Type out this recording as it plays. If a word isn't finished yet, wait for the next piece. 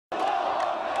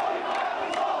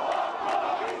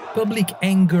Public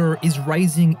anger is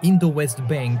rising in the West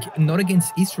Bank, not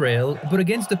against Israel, but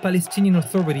against the Palestinian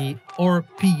Authority, or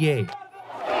PA.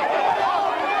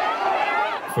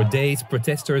 For days,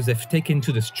 protesters have taken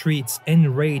to the streets,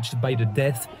 enraged by the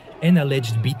death and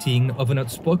alleged beating of an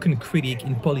outspoken critic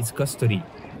in police custody.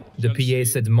 The PA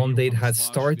said Monday it has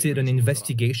started an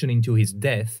investigation into his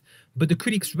death, but the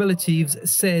critic's relatives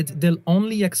said they'll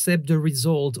only accept the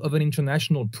result of an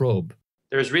international probe.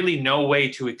 There's really no way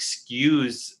to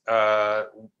excuse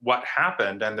what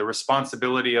happened and the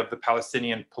responsibility of the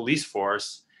Palestinian police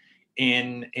force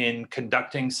in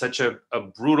conducting such a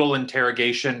brutal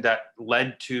interrogation that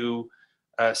led to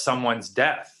someone's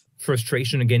death.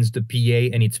 Frustration against the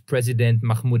PA and its president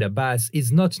Mahmoud Abbas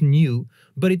is not new,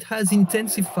 but it has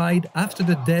intensified after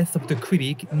the death of the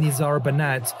critic Nizar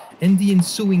Banat and the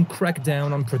ensuing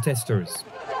crackdown on protesters.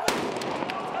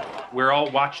 We're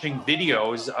all watching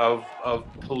videos of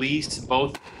police,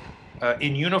 both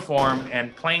in uniform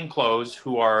and plainclothes,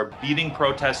 who are beating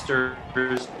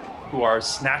protesters, who are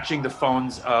snatching the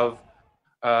phones of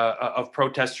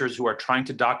protesters who are trying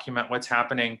to document what's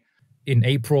happening. In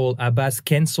April, Abbas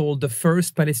cancelled the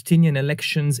first Palestinian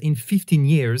elections in 15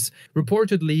 years,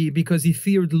 reportedly because he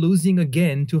feared losing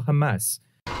again to Hamas.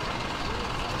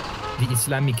 The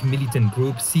Islamic militant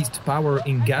group seized power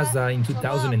in Gaza in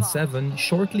 2007,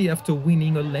 shortly after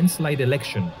winning a landslide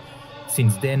election.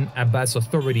 Since then, Abbas'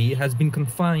 authority has been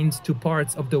confined to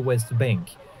parts of the West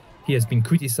Bank. He has been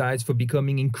criticized for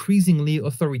becoming increasingly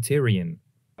authoritarian.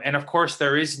 And of course,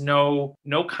 there is no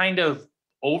kind of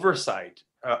oversight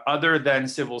other than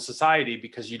civil society,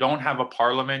 because you don't have a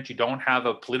parliament, you don't have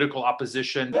a political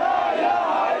opposition.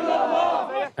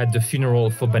 At the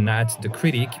funeral for Banat, the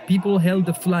critic, people held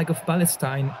the flag of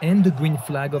Palestine and the green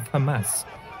flag of Hamas.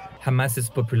 Hamas's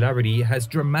popularity has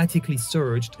dramatically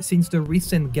surged since the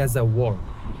recent Gaza war.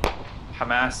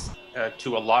 Hamas,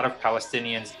 to a lot of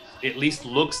Palestinians, at least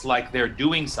looks like they're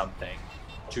doing something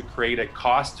to create a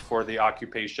cost for the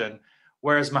occupation,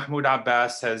 whereas Mahmoud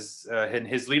Abbas has, in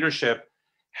his leadership,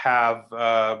 have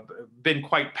been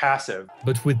quite passive.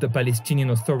 But with the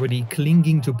Palestinian Authority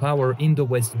clinging to power in the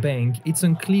West Bank, it's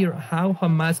unclear how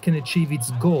Hamas can achieve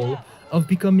its goal of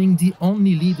becoming the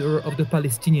only leader of the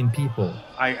Palestinian people.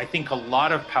 I think a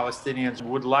lot of Palestinians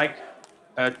would like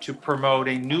to promote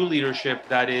a new leadership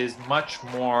that is much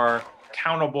more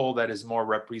accountable, that is more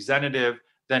representative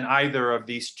than either of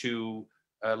these two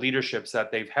leaderships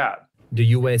that they've had. The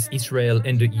US, Israel,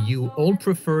 and the EU all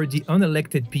prefer the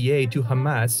unelected PA to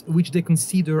Hamas, which they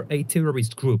consider a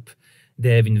terrorist group.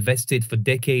 They have invested for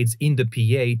decades in the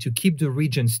PA to keep the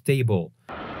region stable.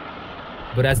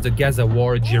 But as the Gaza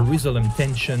war, Jerusalem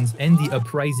tensions, and the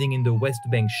uprising in the West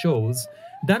Bank shows,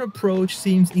 that approach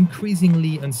seems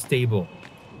increasingly unstable.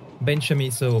 Ben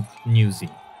Chamisso, Newsy.